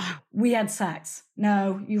 Or we had sex.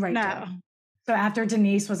 No, you raped her. So after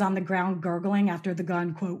Denise was on the ground gurgling after the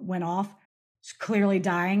gun, quote, went off, she's clearly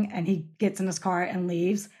dying, and he gets in his car and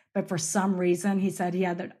leaves. But for some reason, he said he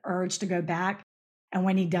had the urge to go back. And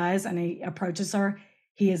when he does and he approaches her,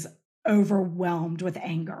 he is overwhelmed with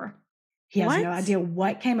anger. He has no idea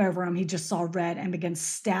what came over him. He just saw red and began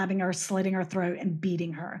stabbing her, slitting her throat, and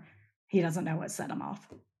beating her. He doesn't know what set him off.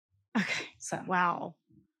 Okay. So, wow.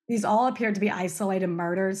 These all appeared to be isolated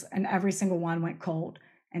murders, and every single one went cold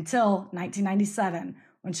until 1997,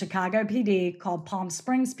 when Chicago PD called Palm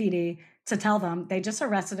Springs PD to tell them they just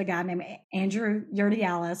arrested a guy named Andrew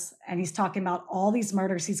Urdialis, and he's talking about all these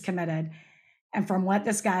murders he's committed. And from what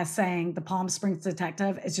this guy is saying, the Palm Springs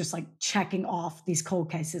detective is just like checking off these cold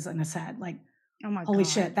cases in his head. Like, oh my holy God.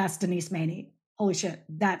 shit, that's Denise Maney. Holy shit,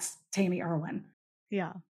 that's Tammy Irwin.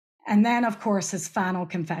 Yeah. And then, of course, his final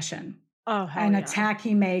confession. An attack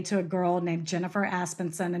he made to a girl named Jennifer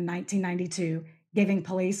Asbenson in 1992, giving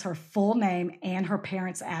police her full name and her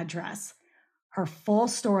parents' address. Her full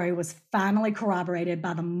story was finally corroborated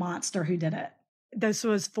by the monster who did it. This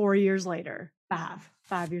was 4 years later.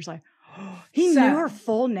 5 years later. He knew her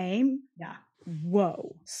full name? Yeah.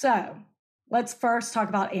 Whoa. So let's first talk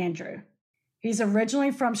about Andrew. He's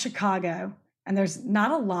originally from Chicago, and there's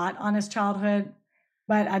not a lot on his childhood,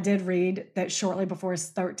 but I did read that shortly before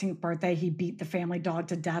his 13th birthday, he beat the family dog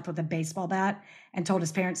to death with a baseball bat and told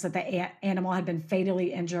his parents that the animal had been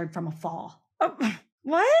fatally injured from a fall. Oh,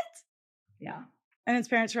 what? Yeah. And his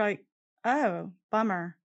parents were like, oh,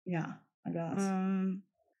 bummer. Yeah, I guess.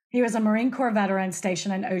 He was a Marine Corps veteran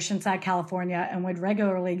stationed in Oceanside, California, and would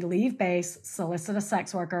regularly leave base, solicit a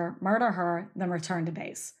sex worker, murder her, then return to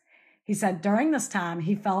base. He said during this time,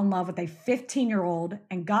 he fell in love with a 15-year-old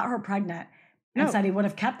and got her pregnant, and said he would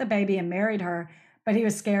have kept the baby and married her, but he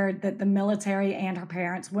was scared that the military and her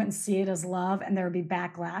parents wouldn't see it as love and there would be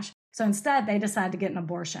backlash. So instead, they decided to get an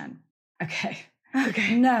abortion. Okay.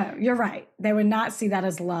 No, you're right. They would not see that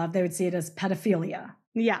as love. They would see it as pedophilia.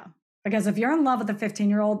 Yeah. Because if you're in love with a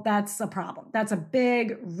 15-year-old, that's a problem. That's a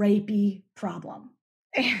big, rapey problem.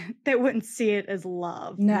 They wouldn't see it as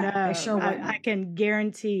love. No, they sure wouldn't. I can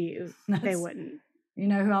guarantee you they wouldn't. You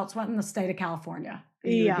know who else went in the state of California?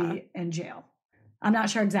 He would be in jail. I'm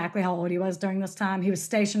not sure exactly how old he was during this time. He was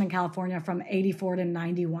stationed in California from 84 to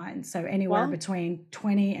 91. So anywhere between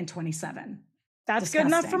 20 and 27. That's disgusting.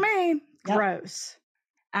 Good enough for me. Yep. Gross.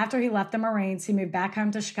 After he left the Marines, he moved back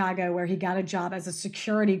home to Chicago, where he got a job as a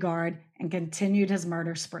security guard and continued his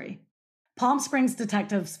murder spree. Palm Springs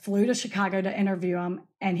detectives flew to Chicago to interview him,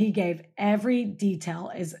 and he gave every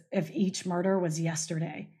detail as if each murder was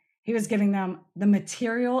yesterday. He was giving them the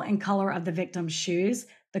material and color of the victim's shoes,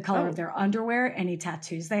 the color of their underwear, any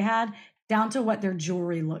tattoos they had, down to what their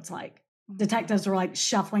jewelry looked like. Detectives were like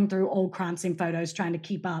shuffling through old crime scene photos, trying to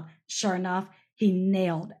keep up. Sure enough, he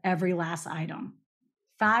nailed every last item.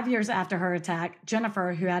 5 years after her attack,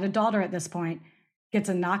 Jennifer, who had a daughter at this point, gets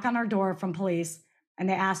a knock on her door from police, and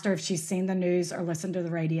they asked her if she's seen the news or listened to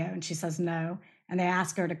the radio, and she says no, and they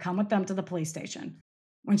ask her to come with them to the police station.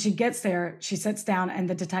 When she gets there, she sits down, and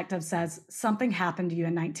the detective says, something happened to you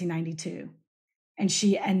in 1992. And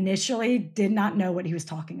she initially did not know what he was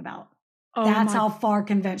talking about. That's how far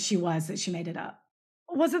convinced she was that she made it up.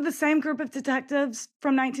 Was it the same group of detectives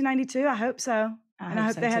from 1992? I hope so. I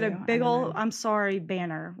hope they had a big old I'm sorry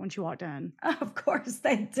banner when she walked in. Of course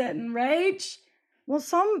they didn't, Rach. Well,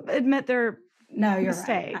 some admit their you're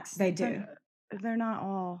mistakes. Right. They do. They're not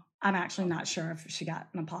all. I'm actually not sure if she got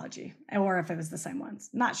an apology or if it was the same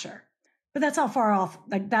ones. Not sure. But that's how far off,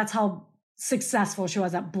 like that's how successful she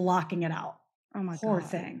was at blocking it out. Oh my God. Poor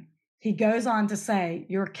thing. He goes on to say,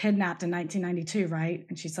 you were kidnapped in 1992, right?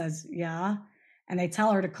 And she says, yeah. And they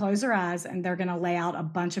tell her to close her eyes, and they're going to lay out a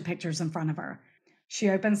bunch of pictures in front of her. She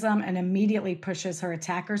opens them and immediately pushes her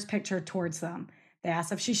attacker's picture towards them. They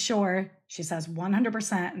ask if she's sure. She says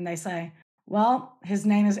 100%. And they say, well, his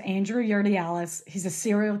name is Andrew Urdialis. He's a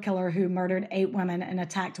serial killer who murdered 8 women and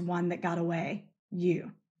attacked one that got away.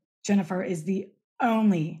 You. Jennifer is the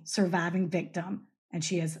only surviving victim, and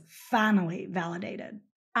she is finally validated.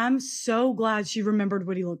 I'm so glad she remembered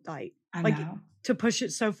what he looked like. I know. To push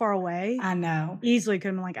it so far away. I know. Easily could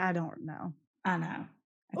have been like, I don't know. I know.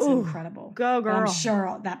 It's incredible. Go, girl. But I'm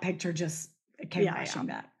sure that picture just came rushing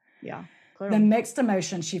back. Yeah. clearly. The mixed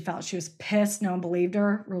emotions she felt. She was pissed no one believed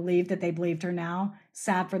her, relieved that they believed her now,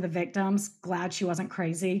 sad for the victims, glad she wasn't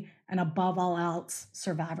crazy, and above all else,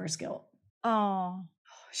 survivor's guilt. Oh.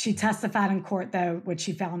 She testified in court, though, which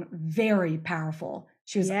she found very powerful.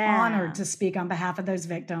 She was honored to speak on behalf of those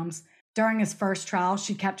victims. During his first trial,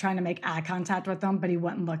 she kept trying to make eye contact with him, but he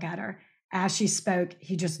wouldn't look at her. As she spoke,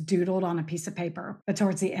 he just doodled on a piece of paper. But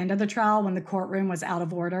towards the end of the trial, when the courtroom was out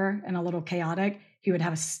of order and a little chaotic, he would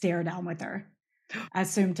have a stare down with her. I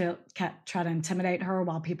assumed to try to intimidate her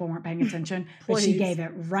while people weren't paying attention, but she gave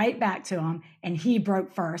it right back to him, and he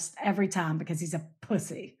broke first every time because he's a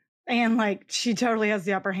pussy. And like she totally has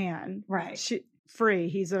the upper hand. Right. Free.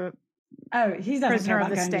 He's a he doesn't care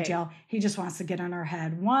about going to jail. He just wants to get in her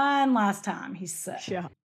head one last time. He's sick. Yeah.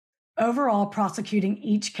 Overall, prosecuting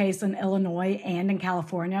each case in Illinois and in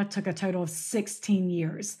California took a total of 16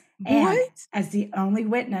 years. What? And as the only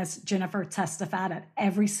witness, Jennifer testified at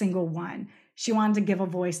every single one. She wanted to give a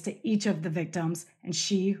voice to each of the victims, and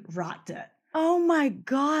she rocked it. Oh my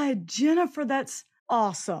God, Jennifer, that's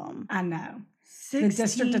awesome. I know. The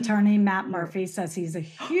district attorney, Matt Murphy, says he's a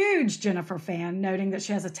huge Jennifer fan, noting that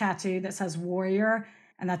she has a tattoo that says warrior,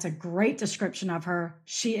 and that's a great description of her.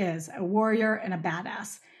 She is a warrior and a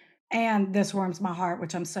badass. And this warms my heart,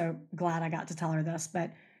 which I'm so glad I got to tell her this,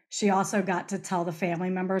 but she also got to tell the family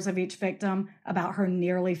members of each victim about her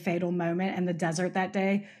nearly fatal moment in the desert that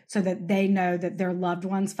day so that they know that their loved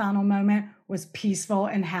one's final moment was peaceful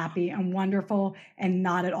and happy and wonderful and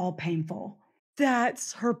not at all painful.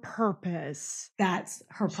 That's her purpose. That's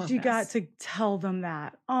her purpose. She got to tell them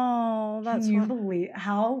that. Oh, that's Can you believe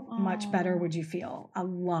how much better would you feel? I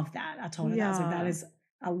love that. I told her that. I was like,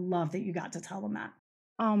 I love that you got to tell them that.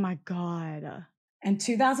 Oh my God. In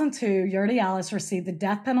 2002, Yurdi Alice received the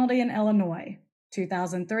death penalty in Illinois.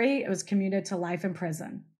 2003, it was commuted to life in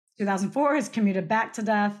prison. 2004, it's commuted back to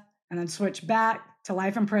death and then switched back to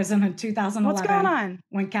life in prison in 2011. What's going on?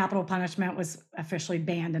 When capital punishment was officially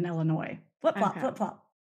banned in Illinois. Flip-flop, flip-flop.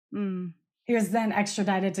 He was then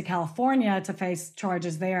extradited to California to face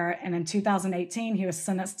charges there. And in 2018, he was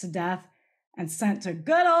sentenced to death and sent to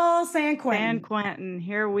good old San Quentin. San Quentin,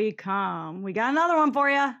 here we come. We got another one for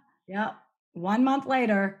you. Yep. 1 month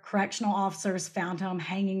later, correctional officers found him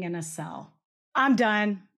hanging in a cell. I'm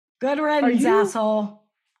done. Good riddance, asshole.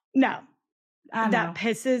 No. I know. That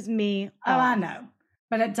pisses me off. Oh, I know.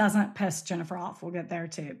 But it doesn't piss Jennifer off. We'll get there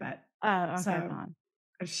too. But okay, fine.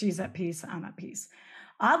 If she's at peace, I'm at peace.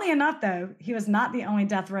 Oddly enough, though, he was not the only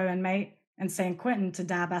death row inmate in San Quentin to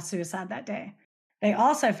die by suicide that day. They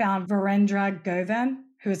also found Virendra Govin,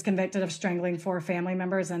 who was convicted of strangling 4 family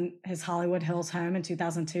members in his Hollywood Hills home in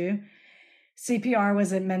 2002. CPR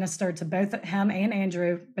was administered to both him and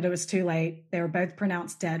Andrew, but it was too late. They were both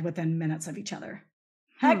pronounced dead within minutes of each other.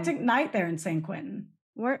 Hectic night there in San Quentin.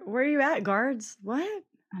 Where are you at, guards? What?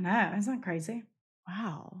 I know. Isn't that crazy?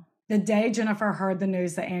 Wow. The day Jennifer heard the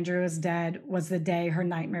news that Andrew was dead was the day her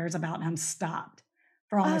nightmares about him stopped.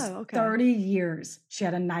 For almost 30 years, she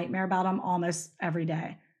had a nightmare about him almost every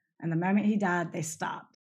day. And the moment he died, they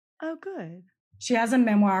stopped. Oh, good. She has a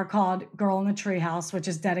memoir called Girl in the Treehouse, which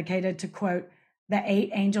is dedicated to, quote, the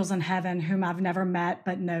 8 angels in heaven whom I've never met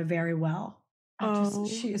but know very well.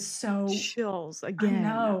 She is so... Chills again. I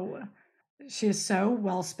know. She is so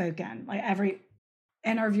well-spoken. Like every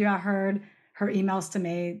interview I heard, her emails to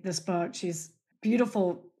me, this book, she's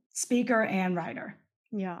beautiful speaker and writer.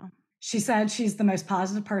 Yeah. She said she's the most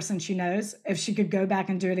positive person she knows. If she could go back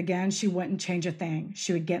and do it again, she wouldn't change a thing.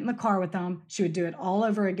 She would get in the car with them. She would do it all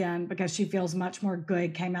over again because she feels much more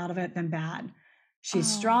good came out of it than bad.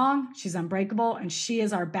 She's strong, she's unbreakable, and she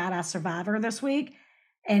is our badass survivor this week.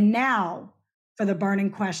 And now for the burning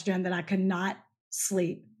question that I could not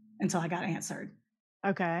sleep until I got answered.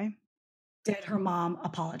 Okay. Did her mom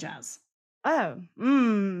apologize? Oh.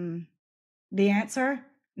 The answer?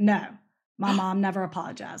 No. My mom never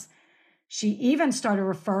apologized. She even started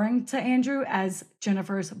referring to Andrew as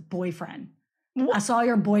Jennifer's boyfriend. I saw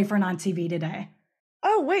your boyfriend on TV today.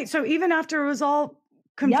 Oh, wait. So even after it was all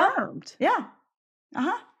confirmed? Yeah.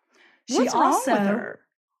 Uh-huh. What's wrong with her?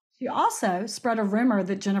 She also spread a rumor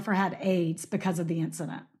that Jennifer had AIDS because of the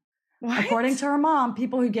incident. What? According to her mom,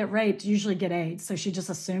 people who get raped usually get AIDS, so she just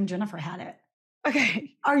assumed Jennifer had it.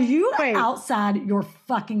 Okay. Are you outside your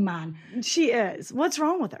fucking mind? She is. What's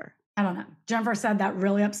wrong with her? I don't know. Jennifer said that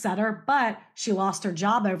really upset her, but she lost her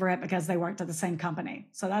job over it because they worked at the same company.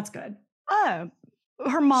 So that's good. Oh,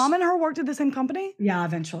 her mom and her worked at the same company? Yeah,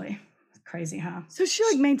 eventually. Crazy, huh? So she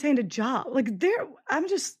maintained a job.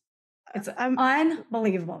 It's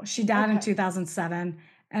unbelievable. She died in 2007.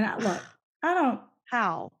 And look, I don't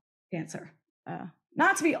how answer.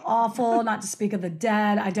 Not to be awful, not to speak of the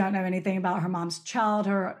dead. I don't know anything about her mom's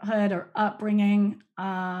childhood or upbringing,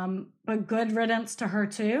 but good riddance to her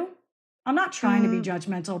too. I'm not trying to be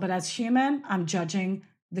judgmental, but as human, I'm judging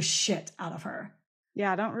the shit out of her.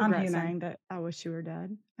 Yeah, I don't regret saying that I wish she were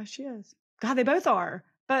dead. Oh, she is. God, they both are.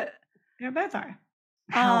 But they both are.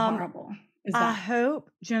 How horrible is that? I hope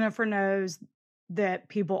Jennifer knows that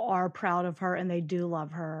people are proud of her and they do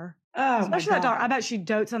love her. Oh, especially that daughter. I bet she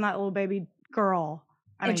dotes on that little baby girl.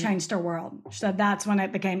 It changed her world. So that's when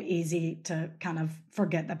it became easy to kind of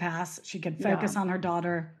forget the past. She could focus on her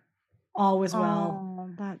daughter. All was well. Oh,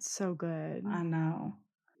 that's so good. I know.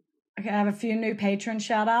 Okay, I have a few new patron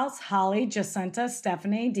shout outs. Holly, Jacinta,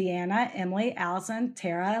 Stephanie, Deanna, Emily, Allison,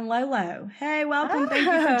 Tara, and Lolo. Hey, welcome. Thank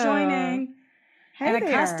you for joining. Hey and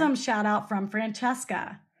a custom shout out from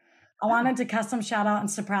Francesca. I wanted to custom shout out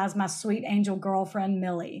and surprise my sweet angel girlfriend,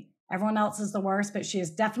 Millie. Everyone else is the worst, but she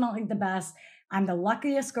is definitely the best. I'm the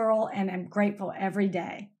luckiest girl and am grateful every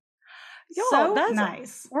day. Yo, so that's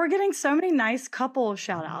nice. We're getting so many nice couple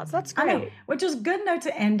shout outs. That's great. I know, which is a good note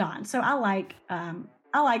to end on. So I like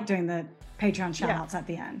doing the Patreon shout outs at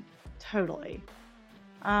the end. Totally.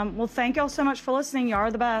 Well, thank y'all so much for listening. Y'all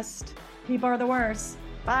are the best. People are the worst.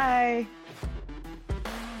 Bye.